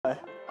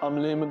I'm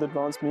Liam with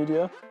Advanced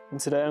Media, and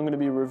today I'm going to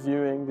be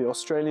reviewing the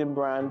Australian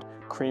brand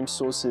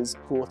Creamsource's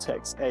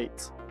Vortex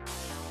 8.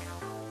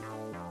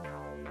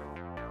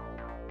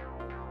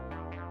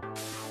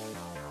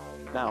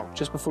 Now,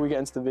 just before we get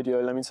into the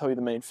video, let me tell you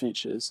the main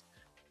features.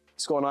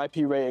 It's got an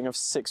IP rating of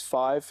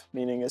 6.5,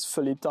 meaning it's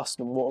fully dust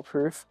and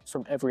waterproof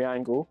from every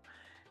angle.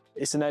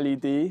 It's an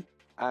LED,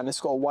 and it's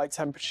got a white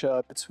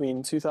temperature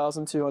between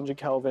 2200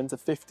 Kelvin to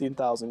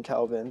 15,000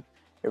 Kelvin.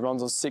 It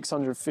runs on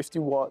 650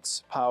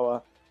 watts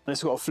power, and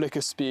it's got a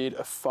flicker speed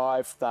of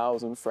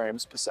 5,000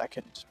 frames per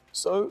second.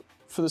 So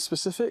for the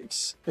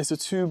specifics, it's a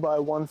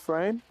 2x1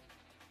 frame,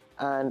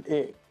 and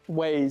it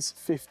weighs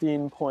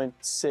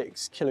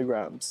 15.6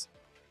 kilograms.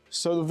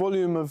 So the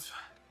volume of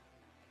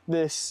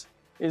this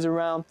is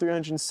around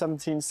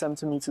 317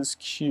 centimeters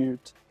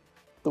cubed.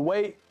 The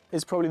weight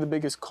is probably the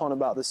biggest con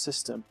about this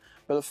system,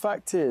 but the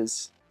fact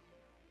is,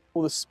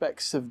 all the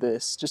specs of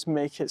this just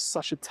make it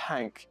such a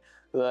tank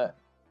that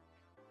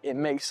it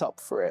makes up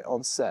for it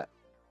on set.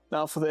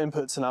 Now for the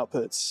inputs and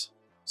outputs.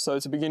 So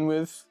to begin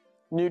with,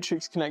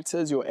 Nutrix connector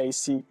is your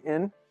AC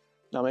in.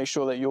 Now make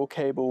sure that your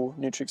cable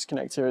Nutrix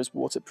connector is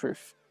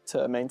waterproof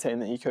to maintain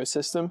the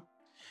ecosystem.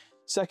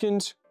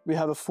 Second, we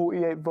have a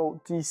 48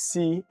 volt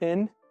DC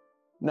in.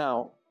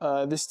 Now,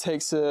 this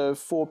takes a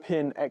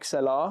 4-pin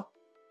XLR.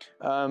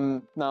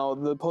 Now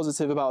the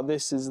positive about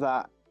this is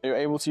that you're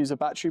able to use a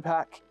battery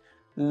pack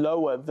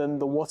lower than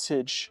the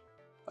wattage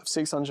of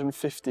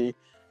 650.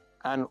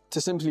 And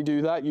to simply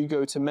do that, you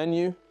go to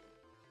menu,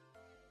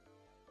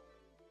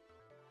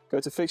 go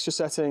to fixture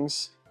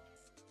settings,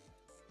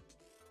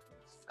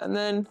 and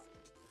then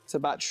to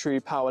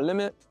battery power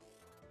limit,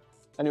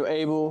 and you're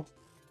able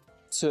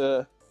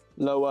to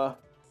lower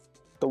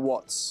the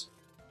watts.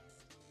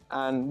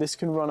 And this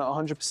can run at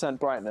 100%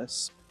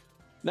 brightness.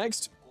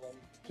 Next,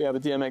 we have a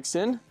DMX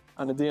in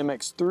and a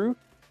DMX through.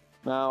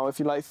 Now, if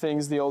you like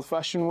things the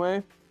old-fashioned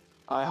way,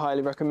 I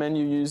highly recommend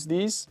you use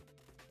these.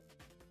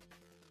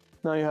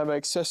 Now you have an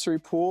accessory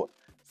port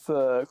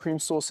for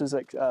Creamsource's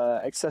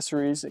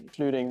accessories,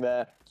 including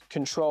their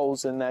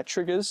controls and their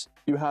triggers.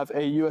 You have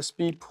a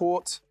USB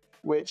port,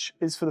 which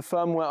is for the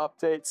firmware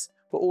updates,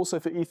 but also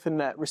for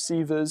Ethernet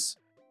receivers.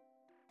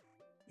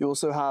 You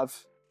also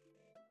have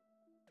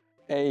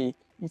a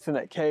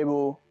Ethernet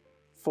cable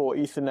for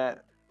Ethernet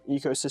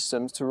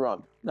ecosystems to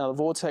run. Now the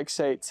Vortex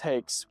 8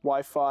 takes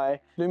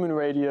Wi-Fi, Lumen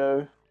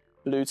radio,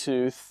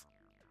 Bluetooth,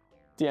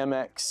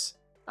 DMX,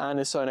 and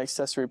its own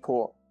accessory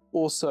port,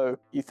 also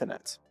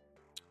Ethernet.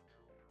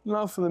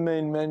 Now for the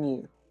main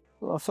menu.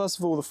 Well, first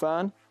of all, the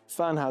fan. The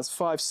fan has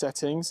 5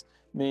 settings,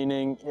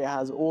 meaning it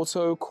has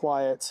auto,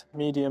 quiet,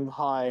 medium,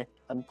 high,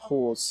 and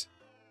pause.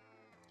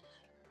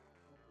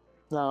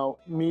 Now,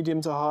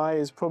 medium to high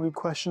is probably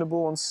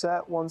questionable on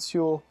set once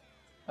you're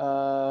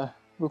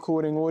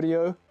recording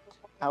audio.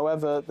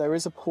 However, there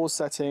is a pause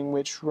setting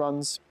which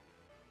runs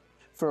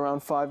for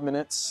around 5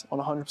 minutes on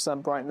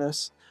 100%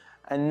 brightness,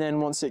 and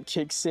then once it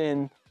kicks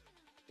in,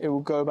 it will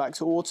go back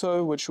to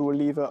auto, which will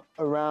leave it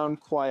around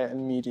quiet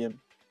and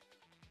medium.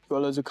 You've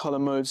got loads of color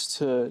modes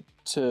to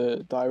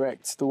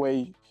direct the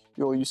way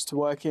you're used to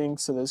working.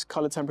 So there's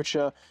color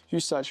temperature, hue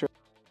saturation,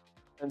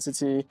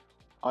 intensity,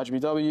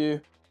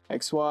 RGBW,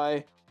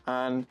 XY,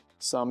 and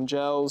some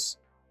gels,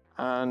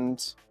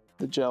 and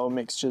the gel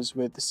mixtures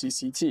with the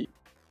CCT.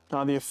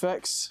 Now the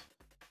effects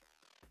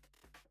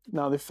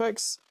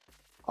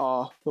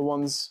are the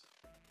ones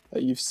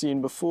that you've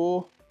seen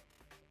before.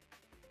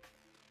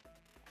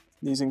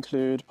 These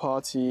include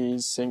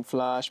parties, sync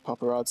flash,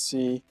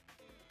 paparazzi.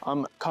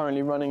 I'm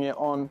currently running it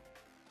on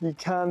the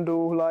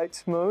candle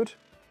light mode.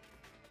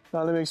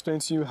 Now let me explain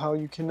to you how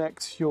you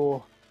connect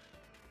your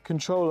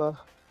controller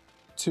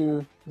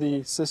to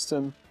the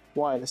system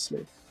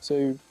wirelessly. So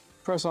you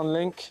press on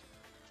link,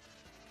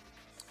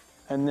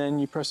 and then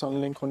you press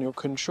on link on your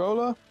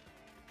controller.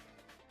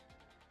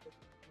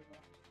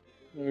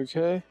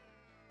 Okay,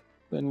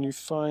 then you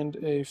find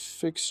a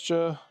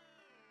fixture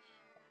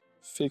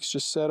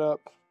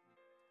setup,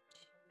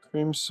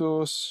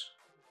 Creamsource,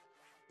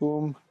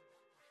 boom.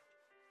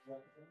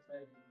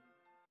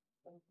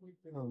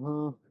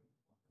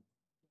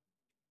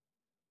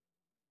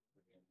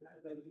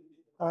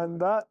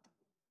 And that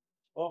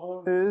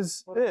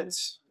is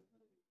it.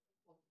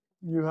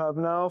 You have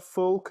now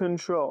full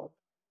control.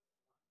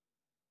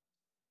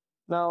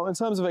 Now, in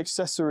terms of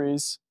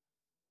accessories,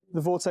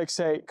 the Vortex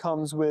 8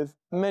 comes with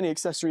many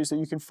accessories that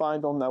you can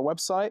find on their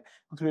website,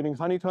 including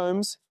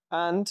honeycombs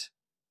and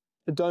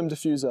a dome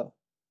diffuser.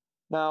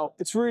 Now,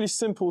 it's really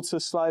simple to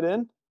slide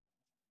in,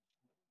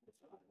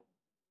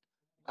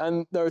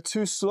 and there are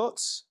 2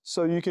 slots,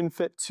 so you can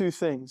fit 2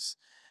 things.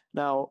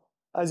 Now,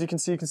 as you can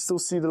see, you can still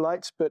see the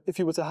lights, but if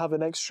you were to have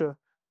an extra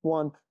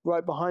one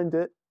right behind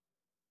it,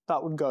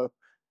 that would go.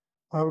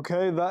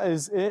 Okay, that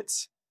is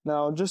it.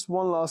 Now, just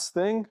one last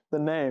thing, the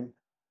name.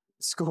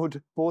 It's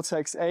called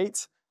Vortex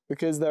 8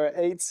 because there are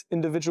 8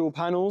 individual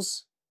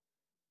panels,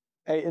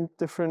 8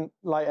 different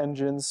light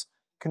engines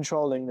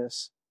controlling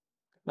this.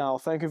 Now,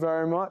 thank you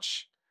very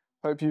much.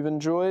 Hope you've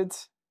enjoyed,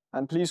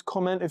 and please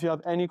comment if you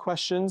have any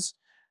questions,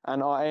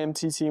 and our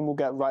AMT team will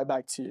get right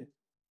back to you.